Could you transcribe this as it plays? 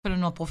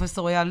לנו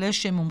הפרופסור אייל,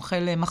 מומחה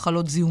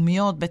למחלות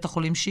זיהומיות, בית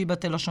החולים שיבא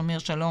תל השומר,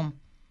 שלום.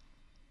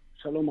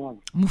 שלום רב.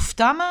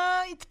 מופתע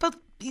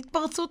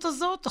מההתפרצות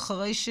הזאת,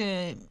 אחרי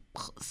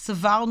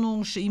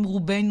שסברנו שאם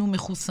רובנו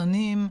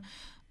מחוסנים,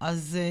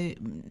 אז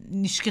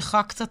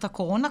נשכחה קצת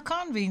הקורונה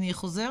כאן, והנה היא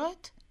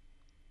חוזרת?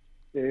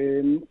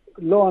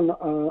 לא,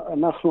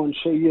 אנחנו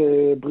אנשי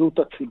בריאות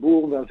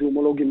הציבור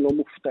והזיהומולוגים לא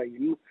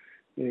מופתעים.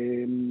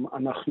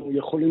 אנחנו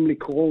יכולים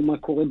לקרוא מה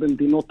קורה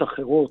במדינות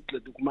אחרות,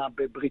 לדוגמה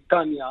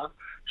בבריטניה,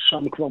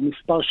 שם כבר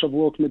מספר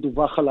שבועות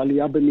מדווח על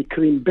עלייה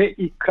במקרים,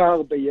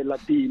 בעיקר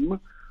בילדים.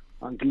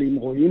 האנגלים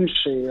רואים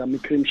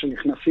שהמקרים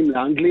שנכנסים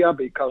לאנגליה,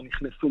 בעיקר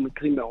נכנסו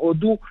מקרים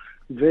מהודו,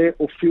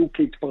 והופיעו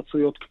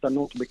כהתפרצויות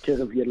קטנות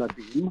בקרב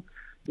ילדים.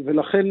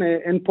 ולכן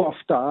אין פה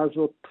הפתעה,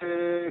 זאת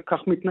כך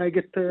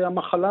מתנהגת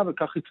המחלה,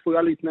 וכך היא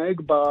צפויה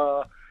להתנהג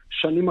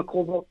בשנים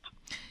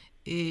הקרובות.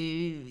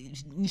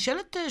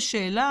 נשאלת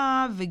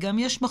שאלה, וגם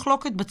יש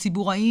מחלוקת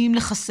בציבור, האם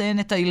לחסן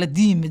את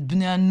הילדים, את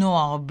בני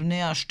הנוער,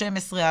 בני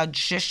ה-12 עד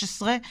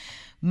 16,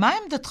 מה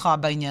עמדתך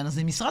בעניין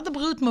הזה? משרד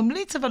הבריאות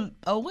ממליץ, אבל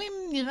ההורים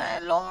נראה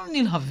לא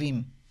נלהבים.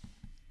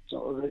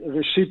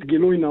 ראשית,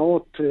 גילוי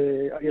נאות,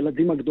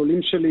 הילדים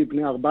הגדולים שלי,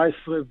 בני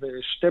 14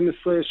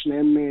 ו-12,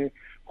 שניהם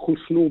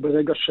חוסנו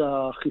ברגע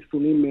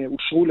שהחיסונים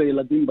אושרו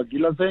לילדים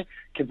בגיל הזה,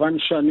 כיוון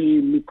שאני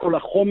מכל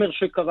החומר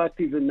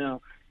שקראתי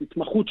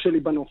ומההתמחות שלי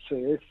בנושא,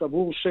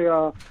 סבור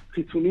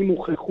שהחיסונים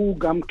הוכחו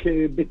גם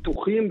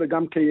כבטוחים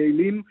וגם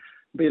כיעילים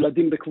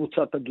בילדים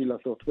בקבוצת הגיל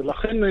הזאת.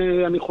 ולכן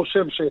אני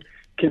חושב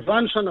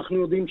שכיוון שאנחנו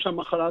יודעים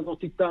שהמחלה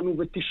הזאת איתנו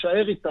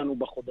ותישאר איתנו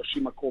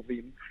בחודשים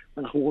הקרובים,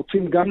 אנחנו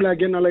רוצים גם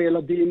להגן על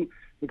הילדים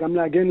וגם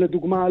להגן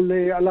לדוגמה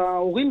על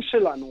ההורים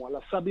שלנו, על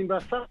הסבים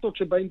והסבתות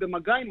שבאים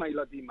במגע עם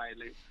הילדים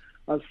האלה.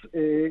 אז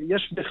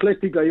יש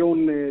בהחלט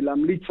היגיון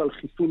להמליץ על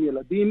חיסון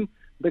ילדים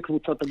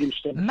בקבוצת הגיל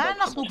 12. מה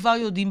אנחנו כבר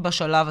יודעים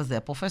בשלב הזה,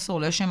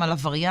 הפרופסור לשם, על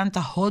הוריאנט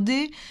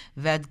ההודי,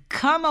 ועד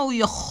כמה הוא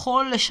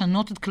יכול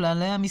לשנות את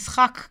כללי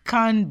המשחק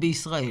כאן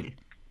בישראל?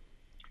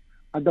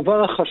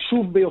 הדבר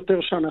החשוב ביותר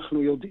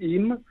שאנחנו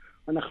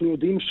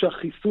יודעים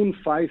שהחיסון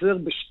פייזר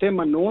בשתי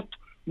מנות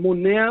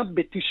מונע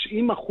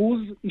ב-90%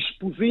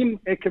 אשפוזים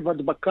עקב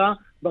הדבקה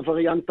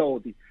בווריאנט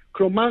ההודי.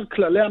 כלומר,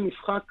 כללי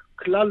המשחק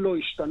כלל לא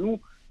השתנו,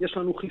 יש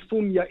לנו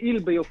חיסון יעיל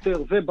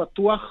ביותר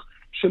ובטוח,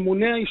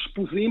 שמונע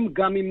אשפוזים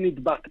גם אם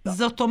נדבקת.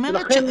 זאת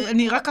אומרת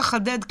שאני רק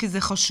אחדד כי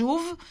זה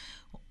חשוב,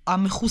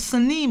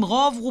 המחוסנים,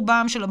 רוב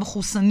רובם של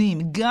המחוסנים,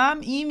 גם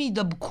אם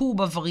ידבקו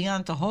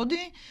בווריאנט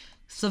ההודי,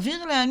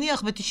 סביר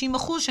להניח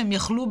ב-90% שהם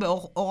יחלו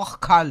באורח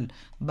קל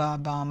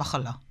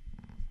במחלה.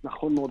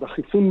 נכון מאוד,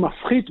 החיסון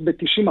מפחית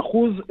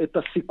ב-90% את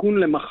הסיכון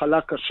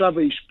למחלה קשה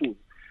ואשפוז.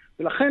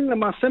 ולכן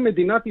למעשה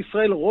מדינת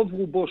ישראל, רוב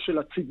רובו של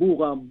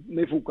הציבור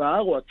המבוגר,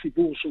 או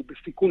הציבור שהוא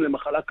בסיכון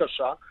למחלה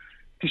קשה,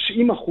 90%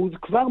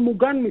 כבר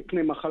מוגן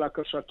מפני מחלה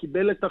קשה,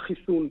 קיבל את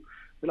החיסון.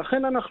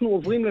 ולכן אנחנו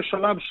עוברים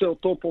לשלב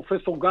שאותו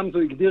פרופסור גמזו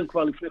הגדיר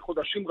כבר לפני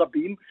חודשים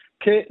רבים,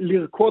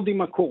 כלרקוד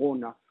עם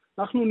הקורונה.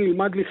 אנחנו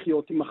נלמד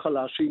לחיות עם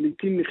מחלה שהיא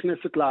לעתים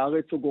נכנסת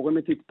לארץ או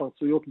גורמת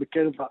התפרצויות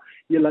בקרב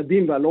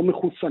הילדים והלא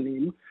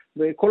מחוסנים,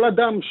 וכל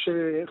אדם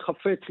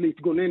שחפץ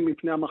להתגונן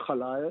מפני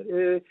המחלה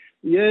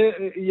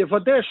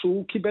יוודא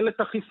שהוא קיבל את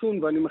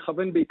החיסון, ואני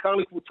מכוון בעיקר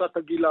לקבוצת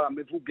הגיל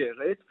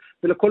המבוגרת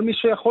ולכל מי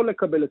שיכול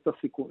לקבל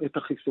את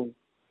החיסון.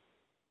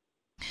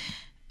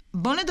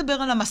 בוא נדבר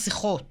על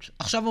המסכות.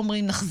 עכשיו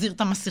אומרים נחזיר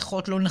את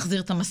המסכות, לא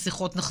נחזיר את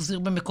המסכות, נחזיר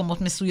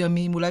במקומות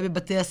מסוימים, אולי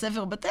בבתי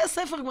הספר. בתי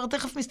הספר כבר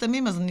תכף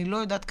מסתיימים, אז אני לא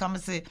יודעת כמה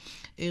זה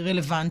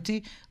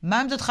רלוונטי.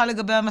 מה עמדתך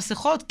לגבי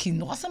המסכות? כי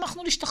נורא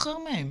שמחנו להשתחרר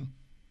מהם.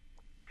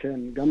 כן,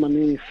 גם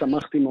אני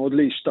שמחתי מאוד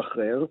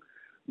להשתחרר.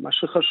 מה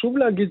שחשוב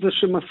להגיד זה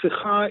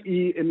שמסכה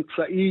היא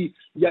אמצעי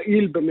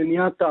יעיל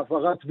במניעת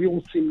העברת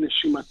וירוסים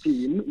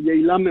נשימתיים,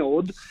 יעילה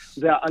מאוד,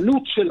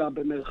 והעלות שלה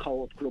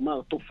במרכאות,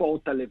 כלומר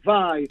תופעות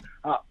הלוואי,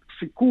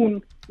 הסיכון,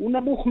 הוא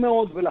נמוך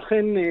מאוד,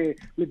 ולכן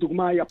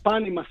לדוגמה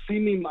היפנים,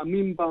 הסינים,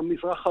 עמים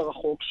במזרח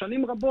הרחוק,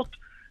 שנים רבות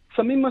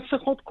שמים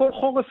מסכות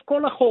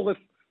כל החורף,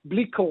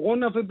 בלי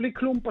קורונה ובלי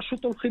כלום,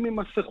 פשוט הולכים עם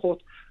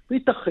מסכות.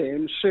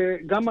 וייתכן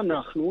שגם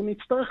אנחנו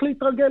נצטרך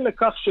להתרגל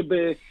לכך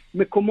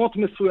שבמקומות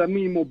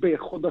מסוימים או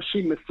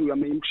בחודשים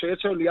מסוימים,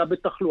 כשיש עלייה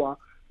בתחלואה,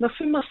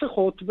 נשים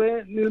מסכות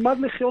ונלמד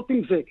לחיות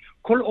עם זה.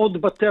 כל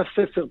עוד בתי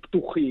הספר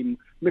פתוחים,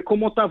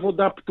 מקומות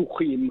העבודה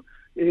פתוחים,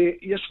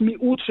 יש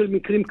מיעוט של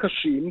מקרים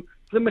קשים,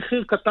 זה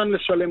מחיר קטן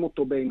לשלם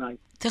אותו בעיניי.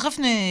 תכף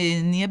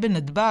נהיה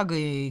בנתב"ג,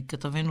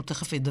 כתבנו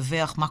תכף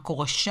ידווח מה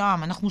קורה שם.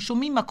 אנחנו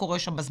שומעים מה קורה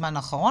שם בזמן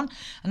האחרון.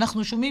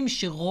 אנחנו שומעים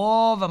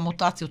שרוב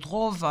המוטציות,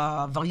 רוב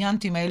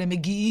הווריאנטים האלה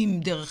מגיעים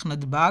דרך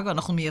נתב"ג,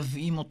 אנחנו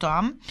מייבאים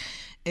אותם.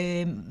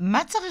 מה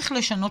צריך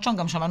לשנות שם?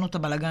 גם שמענו את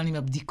הבלגן עם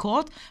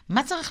הבדיקות.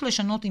 מה צריך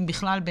לשנות אם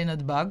בכלל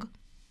בנתב"ג?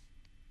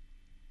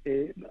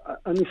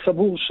 אני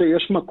סבור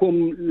שיש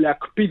מקום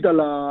להקפיד על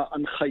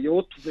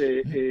ההנחיות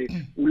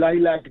ואולי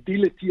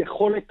להגדיל את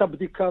יכולת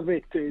הבדיקה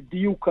ואת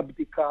דיוק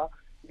הבדיקה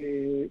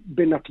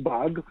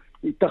בנתב"ג.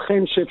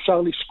 ייתכן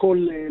שאפשר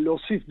לשקול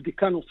להוסיף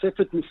בדיקה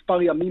נוספת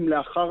מספר ימים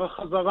לאחר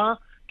החזרה,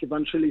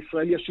 כיוון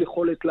שלישראל יש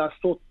יכולת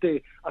לעשות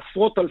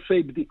עשרות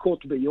אלפי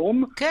בדיקות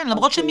ביום. כן,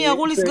 למרות שהם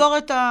יערו לסגור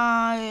את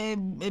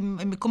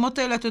המקומות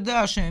האלה, אתה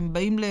יודע, שהם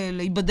באים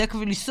להיבדק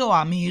ולנסוע,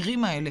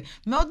 המהירים האלה.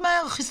 מאוד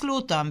מהר חיסלו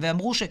אותם,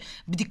 ואמרו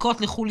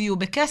שבדיקות לחול יהיו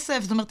בכסף,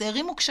 זאת אומרת,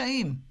 הרימו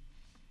קשיים.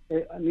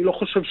 אני לא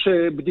חושב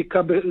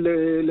שבדיקה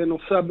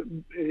לנוסע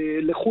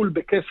לחול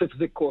בכסף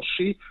זה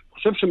קושי.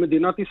 אני חושב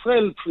שמדינת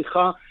ישראל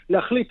צריכה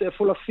להחליט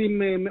איפה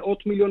לשים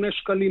מאות מיליוני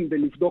שקלים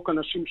בלבדוק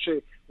אנשים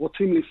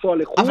שרוצים לנסוע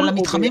לחול. אבל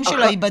המתחמים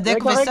של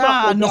ההיבדק וסע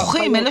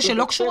הנוחים, אלה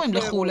שלא קשורים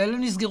לחול, אלה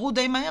נסגרו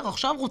די מהר,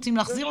 עכשיו רוצים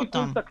להחזיר אותם.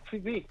 זה שיקול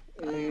תקציבי.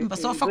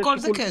 בסוף הכל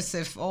זה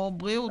כסף, או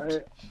בריאות.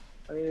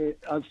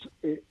 אז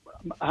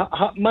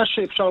מה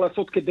שאפשר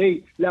לעשות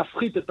כדי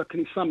להפחית את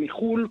הכניסה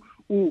מחול,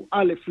 הוא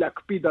א',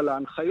 להקפיד על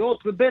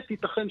ההנחיות, וב',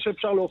 ייתכן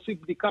שאפשר להוסיף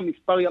בדיקה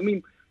מספר ימים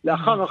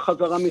לאחר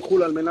החזרה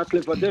מחול, על מנת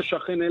לוודא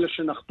שאכן אלה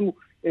שנחתו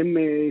הם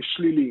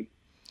שליליים.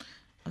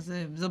 אז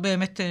זו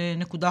באמת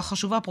נקודה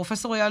חשובה.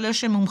 פרופסור אייל,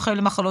 שמומחה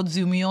למחלות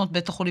זיהומיות,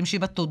 בית החולים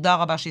שיבא, תודה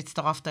רבה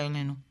שהצטרפת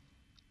אלינו.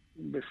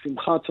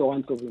 בשמחה,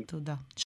 צהריים טובים. תודה.